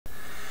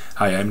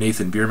Hi, I'm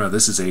Nathan Bierma.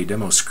 This is a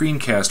demo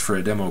screencast for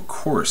a demo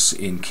course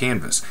in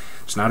Canvas.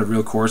 It's not a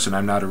real course and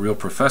I'm not a real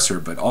professor,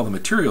 but all the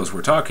materials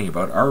we're talking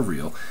about are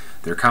real.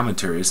 They're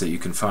commentaries that you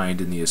can find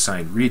in the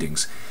assigned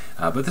readings.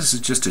 But this is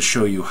just to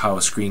show you how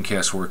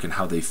screencasts work and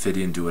how they fit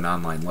into an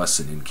online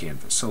lesson in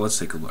Canvas. So let's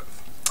take a look.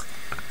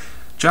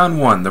 John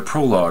 1, the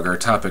prologue, our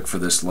topic for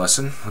this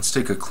lesson. Let's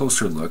take a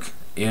closer look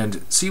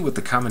and see what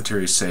the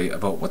commentaries say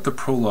about what the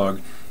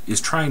prologue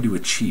is trying to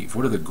achieve.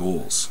 What are the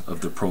goals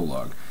of the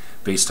prologue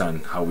based on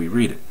how we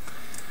read it?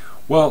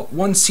 Well,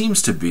 one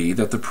seems to be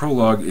that the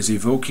prologue is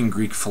evoking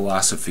Greek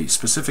philosophy,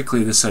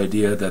 specifically this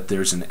idea that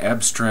there's an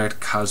abstract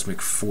cosmic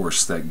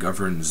force that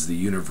governs the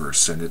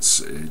universe, and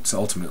it's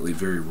ultimately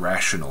very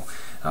rational.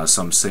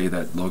 Some say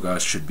that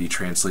logos should be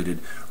translated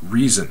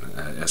reason,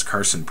 as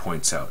Carson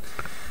points out.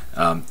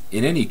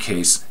 In any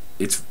case,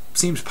 it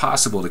seems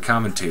possible to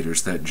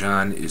commentators that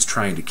John is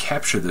trying to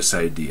capture this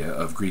idea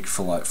of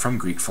from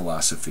Greek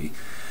philosophy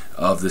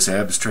of this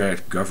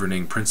abstract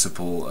governing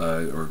principle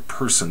or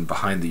person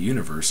behind the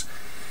universe,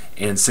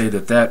 and say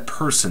that that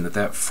person,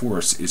 that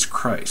force is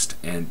Christ,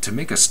 and to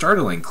make a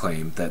startling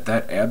claim that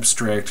that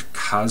abstract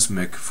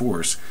cosmic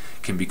force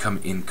can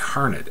become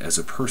incarnate as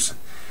a person.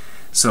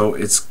 So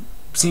it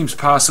seems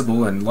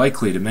possible and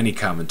likely to many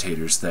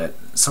commentators that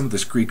some of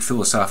this Greek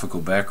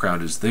philosophical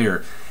background is there.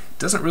 It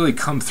doesn't really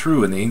come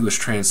through in the English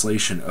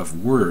translation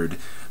of word,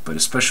 but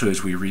especially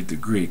as we read the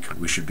Greek,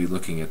 we should be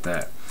looking at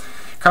that.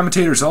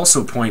 Commentators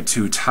also point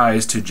to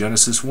ties to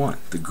Genesis 1.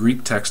 The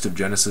Greek text of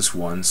Genesis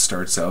 1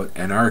 starts out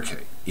anarche,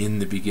 in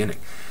the beginning.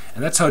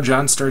 And that's how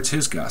John starts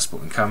his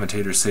gospel, and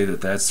commentators say that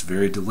that's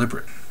very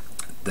deliberate.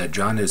 That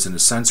John is, in a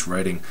sense,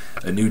 writing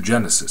a new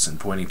Genesis and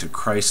pointing to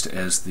Christ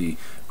as the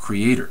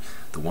creator,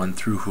 the one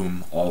through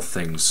whom all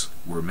things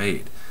were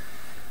made.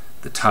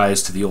 The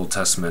ties to the Old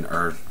Testament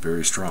are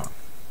very strong.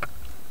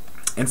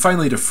 And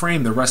finally, to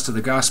frame the rest of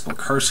the gospel,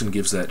 Carson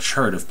gives that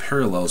chart of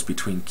parallels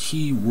between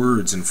key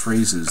words and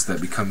phrases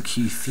that become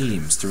key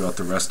themes throughout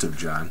the rest of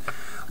John.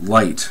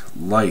 Light,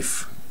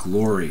 life,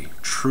 glory,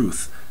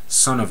 truth,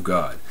 Son of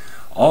God.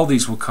 All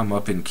these will come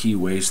up in key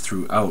ways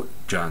throughout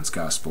John's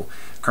gospel.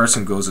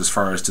 Carson goes as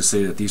far as to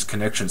say that these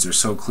connections are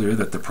so clear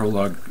that the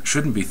prologue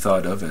shouldn't be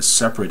thought of as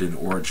separate in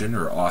origin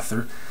or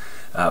author.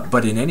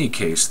 But in any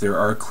case, there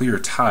are clear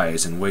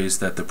ties in ways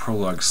that the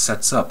prologue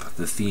sets up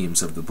the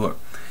themes of the book.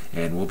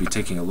 And we'll be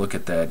taking a look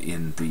at that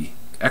in the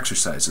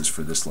exercises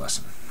for this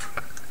lesson.